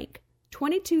 Capstar Bank,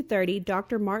 2230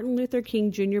 Dr. Martin Luther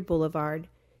King Jr. Boulevard,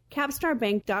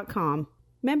 capstarbank.com.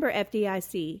 Member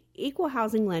FDIC, Equal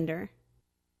Housing Lender.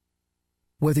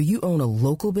 Whether you own a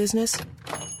local business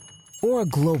or a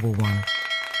global one,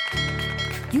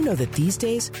 you know that these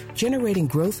days, generating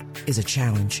growth is a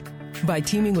challenge. By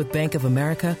teaming with Bank of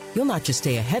America, you'll not just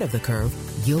stay ahead of the curve,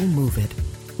 you'll move it.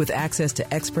 With access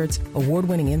to experts,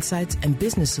 award-winning insights, and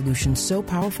business solutions so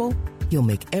powerful, you'll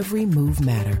make every move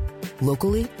matter,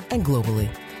 locally and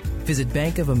globally. Visit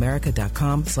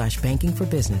bankofamerica.com/banking for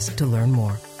business to learn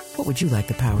more. What would you like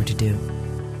the power to do?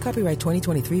 Copyright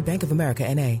 2023 Bank of America,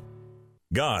 N.A.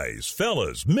 Guys,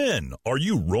 fellas, men, are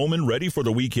you Roman ready for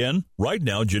the weekend? Right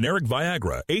now, generic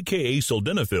Viagra, a.k.a.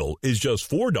 Sildenafil, is just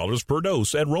 $4 per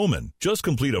dose at Roman. Just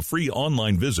complete a free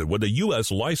online visit with a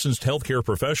U.S. licensed healthcare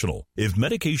professional. If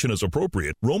medication is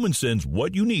appropriate, Roman sends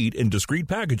what you need in discreet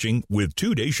packaging with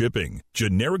 2-day shipping.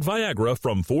 Generic Viagra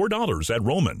from $4 at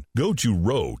Roman. Go to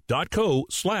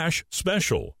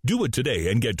ro.co/special. Do it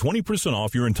today and get 20%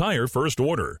 off your entire first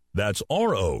order. That's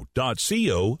ro.co/special.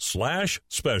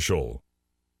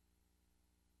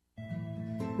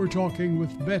 We're talking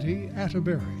with Betty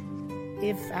Atterbury.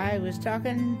 If I was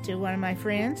talking to one of my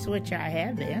friends, which I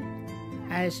have been,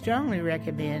 I strongly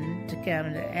recommend to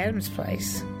come to Adams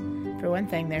Place. For one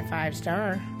thing, they're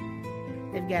 5-star.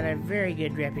 They've got a very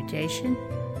good reputation.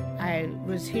 I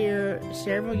was here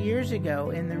several years ago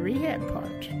in the rehab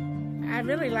part. I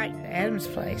really like Adams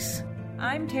Place.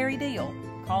 I'm Terry Deal.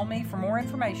 Call me for more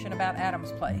information about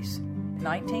Adams Place,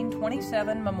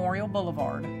 1927 Memorial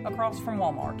Boulevard, across from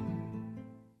Walmart.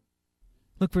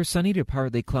 Look for sunny to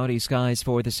partly cloudy skies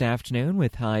for this afternoon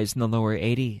with highs in the lower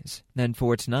 80s. Then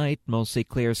for tonight, mostly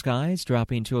clear skies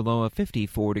dropping to a low of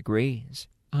 54 degrees.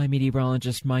 I'm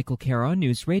meteorologist Michael Caron,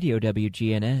 News Radio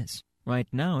WGNS. Right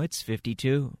now it's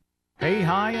 52. Hey,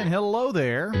 hi, and hello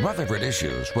there. Rutherford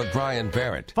Issues with Brian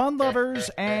Barrett. Fun lovers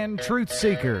and truth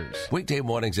seekers. Weekday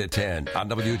mornings at 10 on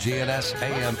WGNS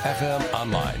AM, FM,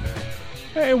 online.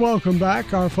 Hey, welcome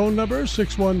back. Our phone number is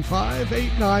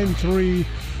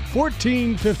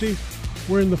 615-893-1450.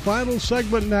 We're in the final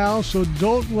segment now, so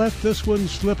don't let this one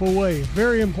slip away.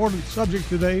 Very important subject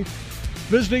today.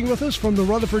 Visiting with us from the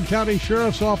Rutherford County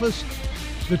Sheriff's Office,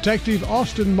 Detective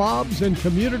Austin Mobbs and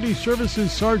Community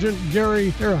Services Sergeant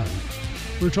Gary Heron.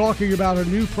 We're talking about a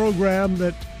new program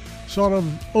that sort of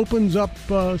opens up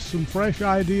some fresh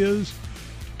ideas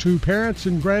to parents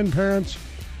and grandparents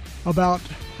about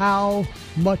how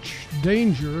much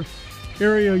danger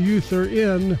area youth are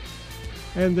in,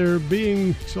 and they're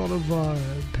being sort of,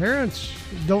 parents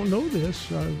don't know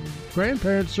this,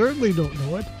 grandparents certainly don't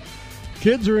know it.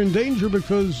 Kids are in danger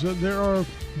because there are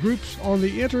groups on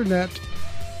the internet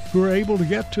who are able to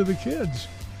get to the kids.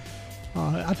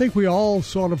 I think we all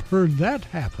sort of heard that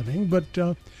happening, but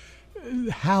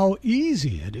how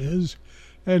easy it is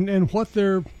and what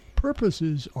their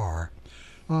purposes are.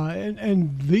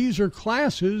 And these are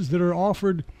classes that are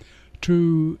offered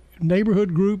to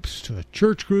neighborhood groups, to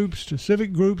church groups, to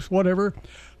civic groups, whatever.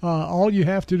 All you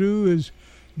have to do is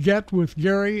get with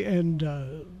Gary, and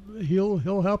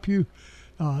he'll help you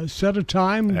set a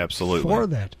time Absolutely. For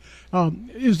that.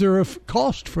 Is there a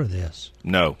cost for this?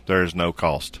 No, there is no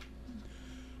cost.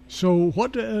 So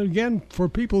what, again, for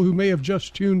people who may have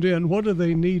just tuned in, what do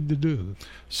they need to do?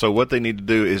 So what they need to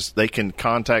do is they can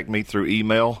contact me through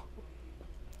email,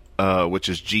 which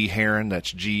is gheron,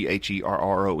 that's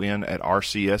GHERRON, at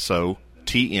rcsotn.org.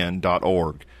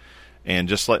 And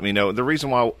just let me know. The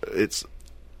reason why it's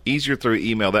easier through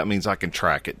email, that means I can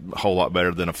track it a whole lot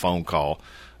better than a phone call.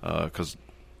 Because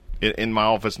in my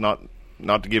office, not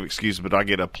to give excuses, but I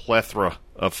get a plethora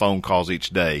of phone calls each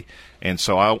day. And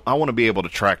so I want to be able to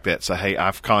track that. Say, hey,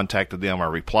 I've contacted them, I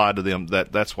replied to them.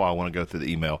 That's why I want to go through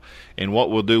the email. And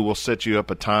what we'll do, we'll set you up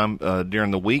a time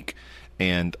during the week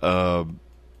and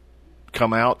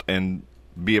come out and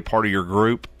be a part of your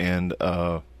group, and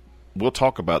we'll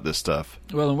talk about this stuff.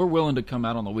 Well, and we're willing to come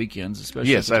out on the weekends,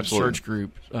 especially yes, if it's absolutely. a church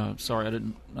group. Sorry,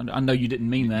 I know you didn't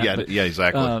mean that. Yeah, but, yeah,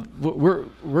 exactly.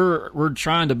 We're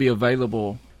trying to be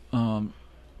available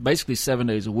basically 7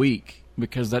 days a week,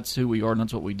 because that's who we are and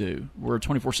that's what we do. We're a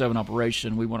 24/7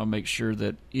 operation. We want to make sure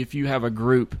that if you have a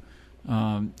group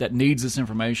that needs this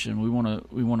information, we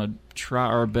want to try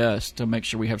our best to make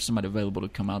sure we have somebody available to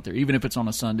come out there, even if it's on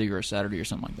a Sunday or a Saturday or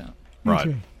something like that. Right.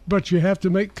 Okay. But you have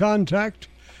to make contact,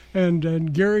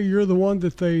 and Gary, you're the one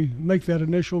that they make that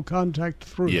initial contact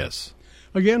through. Yes.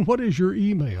 Again, what is your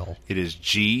email? It is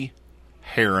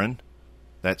gheron,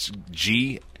 that's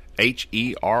GHERRON,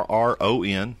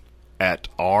 at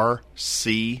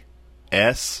rcsotn.org.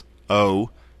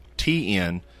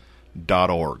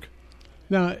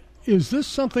 Now, is this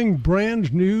something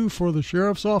brand new for the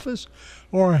sheriff's office,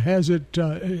 or has it?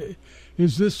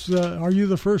 Is this? Are you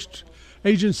the first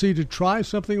agency to try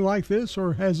something like this,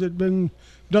 or has it been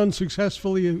done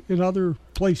successfully in other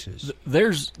places?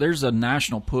 There's a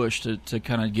national push to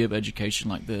kind of give education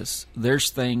like this.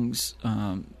 There's things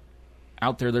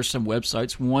out there, there's some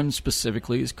websites. One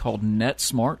specifically is called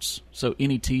NetSmarts, so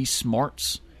N-E-T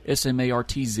Smarts,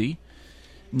 S-M-A-R-T-Z.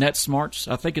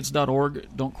 NetSmarts, I think it's .org.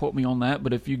 Don't quote me on that,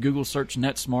 but if you Google search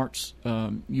NetSmarts,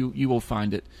 you will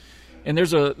find it. And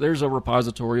there's a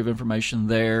repository of information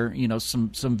there. Some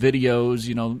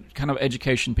videos. Kind of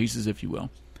education pieces, if you will.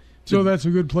 So that's a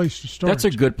good place to start. That's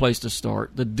a good place to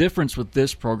start. The difference with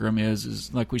this program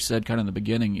is like we said, kind of in the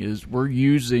beginning, is we're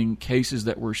using cases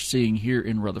that we're seeing here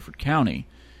in Rutherford County,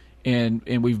 and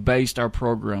we've based our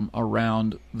program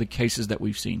around the cases that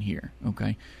we've seen here.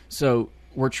 Okay, so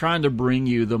we're trying to bring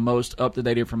you the most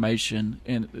up-to-date information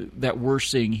that we're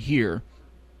seeing here,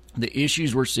 the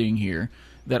issues we're seeing here,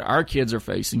 that our kids are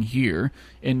facing here,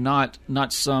 and not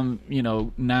some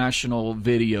national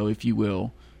video, if you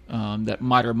will, that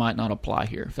might or might not apply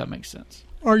here, if that makes sense.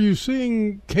 Are you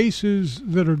seeing cases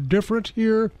that are different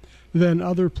here than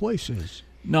other places?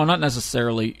 No, not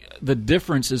necessarily. The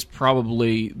difference is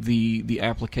probably the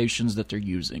applications that they're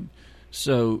using.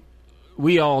 So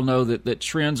we all know that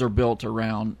trends are built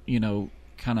around,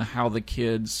 kind of how the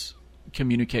kids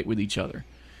communicate with each other.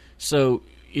 So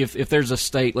if there's a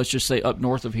state, let's just say up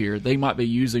north of here, they might be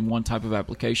using one type of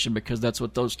application because that's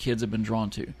what those kids have been drawn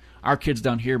to. Our kids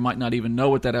down here might not even know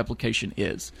what that application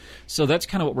is. So that's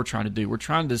kind of what we're trying to do. We're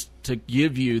trying to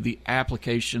give you the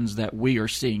applications that we are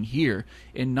seeing here,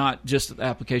 and not just the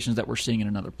applications that we're seeing in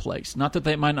another place. Not that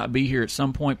they might not be here at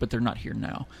some point, but they're not here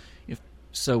now.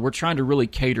 So we're trying to really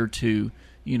cater to,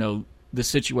 the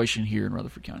situation here in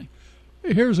Rutherford County.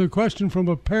 Here's a question from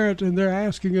a parent, and they're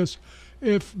asking us,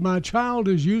 if my child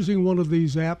is using one of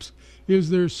these apps,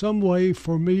 is there some way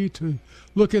for me to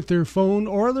look at their phone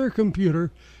or their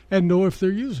computer and know if they're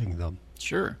using them?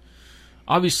 Sure.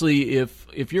 Obviously,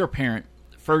 if you're a parent,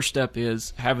 first step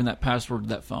is having that password to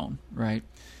that phone, right?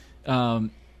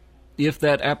 If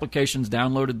that application's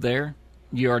downloaded there,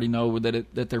 you already know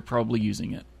that they're probably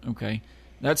using it, okay?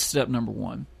 That's step number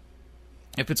one.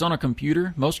 If it's on a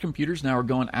computer, most computers now are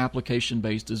going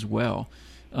application-based as well.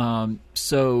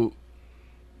 So,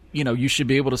 you should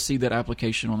be able to see that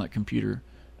application on that computer.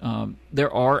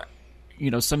 There are,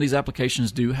 some of these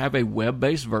applications do have a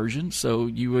web-based version, so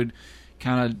you would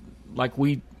kind of, like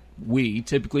we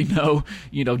typically know,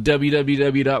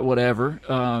 www.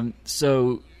 whatever.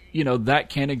 So, that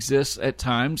can exist at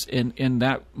times, and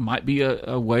that might be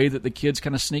a way that the kid's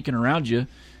kind of sneaking around you.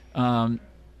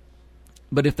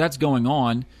 But if that's going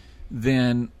on,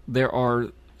 then there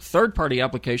are third-party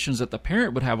applications that the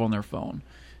parent would have on their phone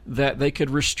that they could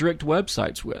restrict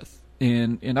websites with.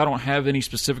 And I don't have any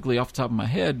specifically off the top of my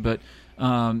head, but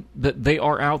they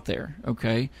are out there,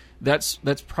 okay? That's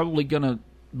probably going to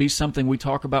be something we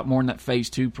talk about more in that Phase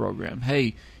 2 program.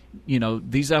 Hey,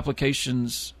 these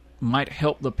applications might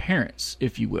help the parents,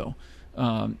 if you will,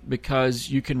 because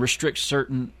you can restrict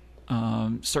certain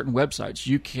websites.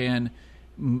 You can,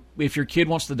 if your kid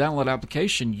wants to download an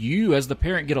application, you as the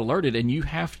parent get alerted, and you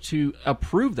have to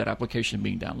approve that application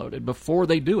being downloaded before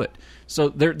they do it. So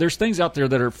there's things out there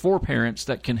that are for parents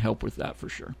that can help with that for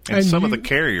sure. And some of the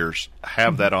carriers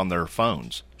have that on their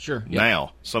phones. Sure. Yeah.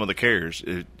 Now, some of the carriers,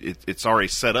 it's already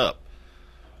set up.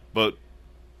 But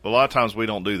a lot of times we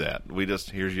don't do that. We just,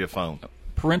 here's your phone.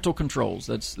 Parental controls.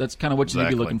 That's kind of what you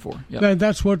need to be looking for. Yep. And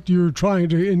that's what you're trying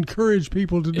to encourage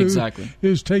people to do. Exactly.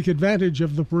 Is take advantage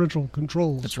of the parental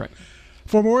controls. That's right.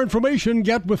 For more information,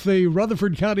 get with the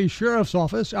Rutherford County Sheriff's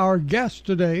Office. Our guest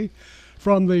today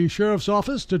from the Sheriff's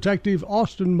Office, Detective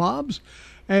Austin Mobbs,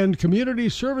 and Community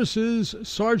Services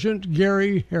Sergeant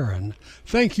Gary Heron.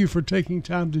 Thank you for taking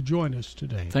time to join us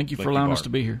today. Thank you for allowing us to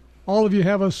be here. All of you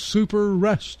have a super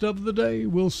rest of the day.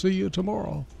 We'll see you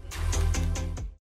tomorrow.